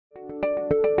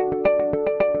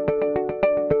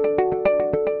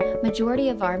majority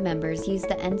of our members use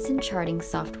the Ensign Charting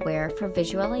Software for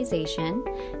visualization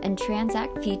and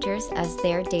Transact Futures as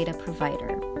their data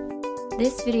provider.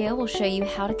 This video will show you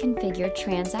how to configure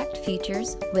Transact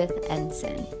Futures with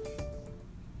Ensign.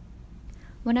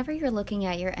 Whenever you're looking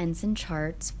at your Ensign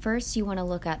charts, first you want to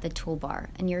look at the toolbar,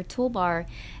 and your toolbar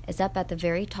is up at the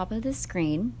very top of the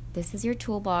screen. This is your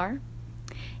toolbar,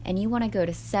 and you want to go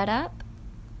to Setup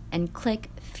and click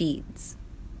Feeds.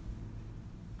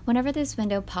 Whenever this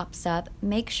window pops up,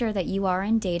 make sure that you are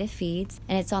in Data Feeds,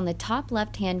 and it's on the top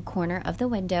left-hand corner of the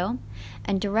window,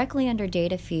 and directly under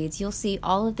Data Feeds you'll see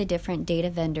all of the different data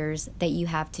vendors that you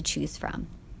have to choose from.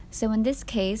 So in this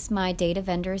case, my data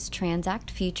vendor is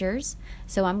Transact Futures,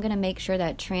 so I'm going to make sure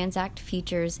that Transact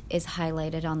Futures is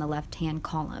highlighted on the left-hand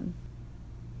column.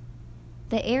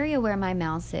 The area where my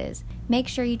mouse is, make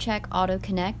sure you check Auto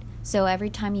Connect, so every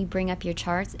time you bring up your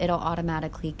charts, it'll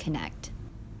automatically connect.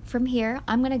 From here,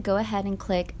 I'm going to go ahead and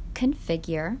click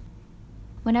Configure.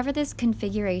 Whenever this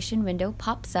configuration window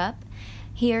pops up,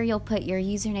 here you'll put your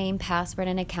username, password,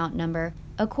 and account number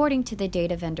according to the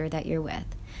data vendor that you're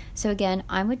with. So again,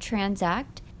 I'm with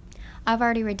Transact. I've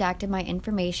already redacted my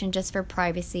information just for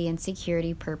privacy and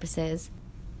security purposes.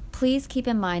 Please keep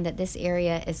in mind that this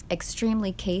area is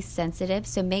extremely case sensitive,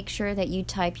 so make sure that you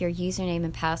type your username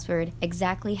and password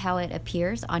exactly how it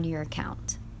appears on your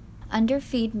account. Under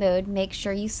Feed Mode, make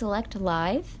sure you select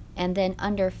Live, and then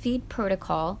under Feed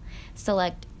Protocol,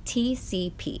 select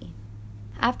TCP.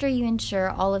 After you ensure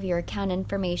all of your account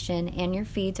information and your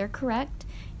feeds are correct,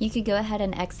 you could go ahead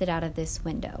and exit out of this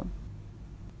window.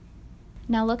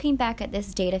 Now looking back at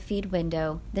this data feed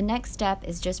window, the next step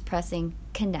is just pressing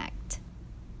Connect.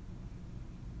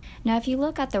 Now if you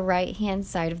look at the right hand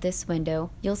side of this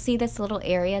window, you'll see this little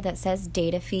area that says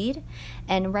Data Feed,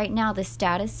 and right now the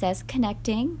status says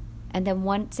Connecting, and then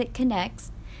once it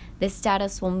connects, this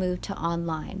status will move to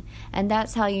Online, and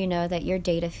that's how you know that your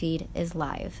data feed is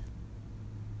live.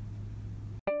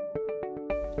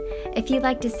 If you'd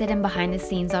like to sit in behind the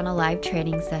scenes on a live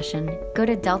trading session, go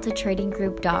to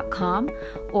deltatradinggroup.com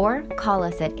or call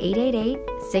us at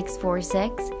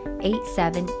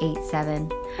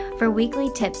 888-646-8787. For weekly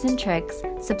tips and tricks,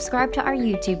 subscribe to our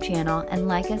YouTube channel and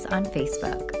like us on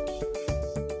Facebook.